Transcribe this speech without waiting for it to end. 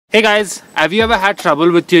Hey guys, have you ever had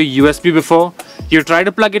trouble with your USB before? You try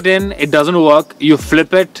to plug it in, it doesn't work. You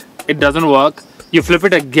flip it, it doesn't work. You flip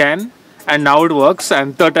it again, and now it works.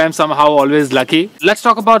 And third time somehow always lucky. Let's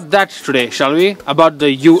talk about that today, shall we? About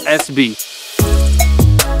the USB.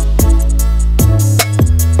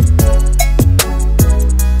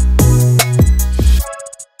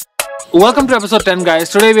 Welcome to episode 10 guys.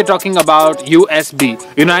 Today we're talking about USB,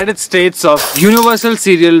 United States of Universal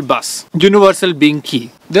Serial Bus. Universal being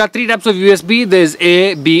key. There are three types of USB. There's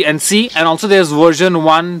A, B and C, and also there's version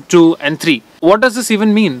 1, 2 and 3. What does this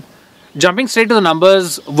even mean? Jumping straight to the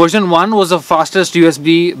numbers, version 1 was the fastest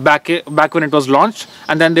USB back when it was launched,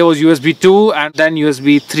 and then there was USB 2 and then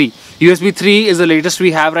USB 3. USB 3 is the latest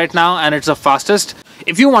we have right now and it's the fastest.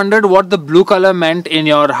 If you wondered what the blue color meant in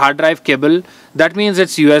your hard drive cable, that means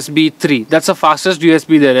it's USB 3. That's the fastest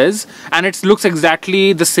USB there is, and it looks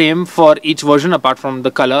exactly the same for each version apart from the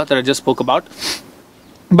color that I just spoke about.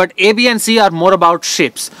 But A, B and C are more about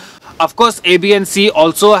shapes. Of course, A, B and C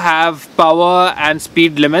also have power and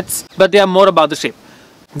speed limits, but they are more about the shape.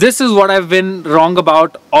 This is what I've been wrong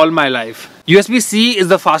about all my life. USB-C is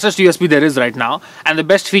the fastest USB there is right now, and the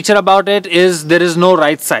best feature about it is there is no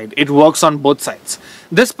right side. It works on both sides.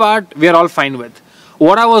 This part we are all fine with.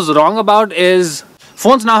 What I was wrong about is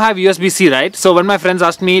phones now have USB-C, right? So when my friends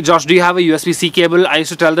asked me, Josh, do you have a USB-C cable? I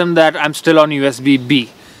used to tell them that I'm still on USB-B.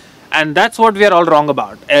 And that's what we are all wrong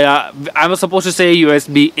about. I was supposed to say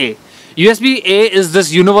USB-A. USB-A is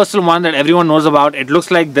this universal one that everyone knows about. It looks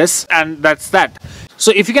like this, and that's that.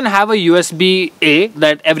 So if you can have a USB-A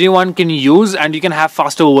that everyone can use and you can have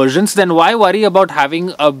faster versions, then why worry about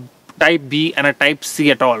having a type B and a type C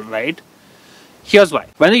at all, right? Here's why.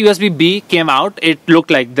 When the USB-B came out, it looked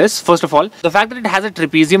like this. First of all, the fact that it has a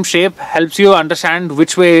trapezium shape helps you understand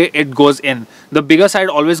which way it goes in. The bigger side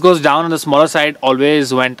always goes down and the smaller side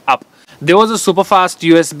always went up. There was a super fast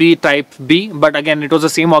USB type B, but again, it was the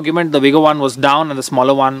same argument. The bigger one was down and the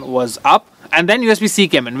smaller one was up. And then USB-C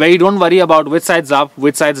came in, where you don't worry about which side's up,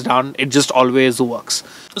 which side's down. It just always works.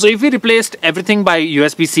 So if we replaced everything by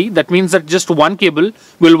USB-C, that means that just one cable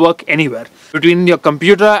will work anywhere. Between your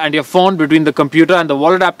computer and your phone, between the computer and the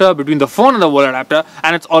wall adapter, between the phone and the wall adapter,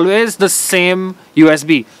 and it's always the same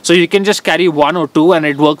USB. So you can just carry one or two and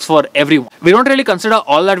it works for everyone. We don't really consider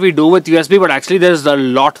all that we do with USB, but actually there's a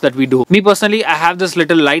lot that we do. Me personally, I have this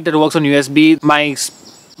little light that works on USB. My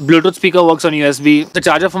Bluetooth speaker works on USB. The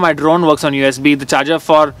charger for my drone works on USB. The charger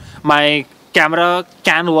for my camera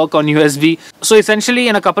can work on USB. So essentially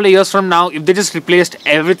in a couple of years from now, if they just replaced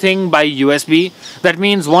everything by USB, that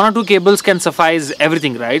means one or two cables can suffice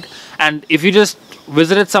everything, right? And if you just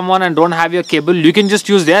visited someone and don't have your cable, you can just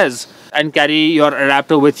use theirs and carry your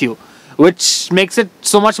adapter with you, which makes it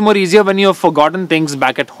so much more easier when you have forgotten things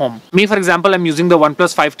back at home. Me, for example, I'm using the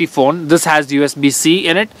OnePlus 5T phone. This has USB-C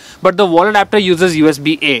in it, but the wall adapter uses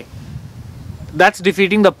USB-A. That's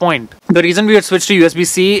defeating the point. The reason we would switch to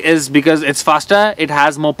USB-C is because it's faster, it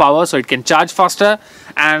has more power, so it can charge faster,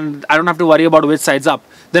 and I don't have to worry about which side's up.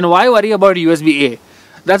 Then why worry about USB-A?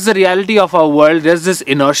 That's the reality of our world. There's this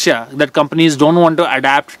inertia that companies don't want to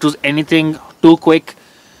adapt to anything too quick,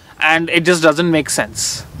 and it just doesn't make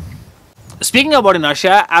sense. Speaking about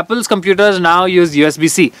inertia, Apple's computers now use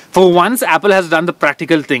USB-C. For once, Apple has done the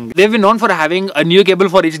practical thing. They've been known for having a new cable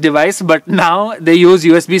for each device, but now they use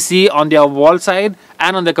USB-C on their wall side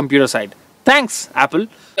and on their computer side. Thanks, Apple.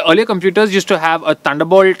 Earlier computers used to have a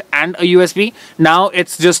Thunderbolt and a USB. Now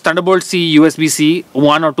it's just Thunderbolt C, USB-C,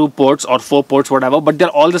 1 or 2 ports or 4 ports, whatever, but they're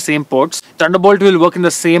all the same ports. Thunderbolt will work in the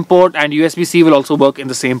same port and USB-C will also work in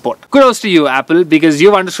the same port. Kudos to you, Apple, because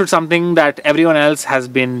you've understood something that everyone else has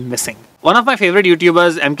been missing. One of my favorite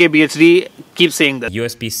YouTubers, MKBHD, keeps saying that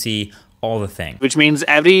USB-C all the thing, which means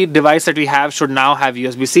every device that we have should now have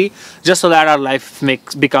USB-C, just so that our life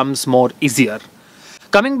becomes more easier.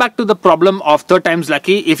 Coming back to the problem of third time's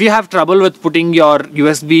lucky, if you have trouble with putting your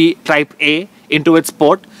USB type A into its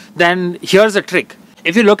port, then here's a trick.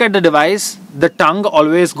 If you look at the device, the tongue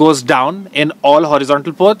always goes down in all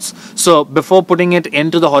horizontal ports. So before putting it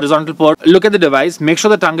into the horizontal port, look at the device, make sure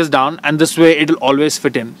the tongue is down, and this way it'll always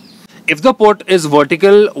fit in. If the port is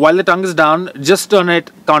vertical while the tongue is down, just turn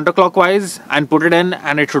it counterclockwise and put it in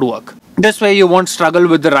and it should work. This way you won't struggle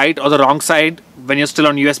with the right or the wrong side when you're still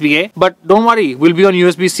on USB-A. But don't worry, we'll be on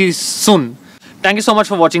USB-C soon. Thank you so much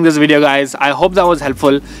for watching this video, guys. I hope that was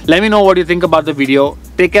helpful. Let me know what you think about the video.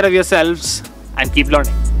 Take care of yourselves and keep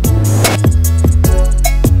learning.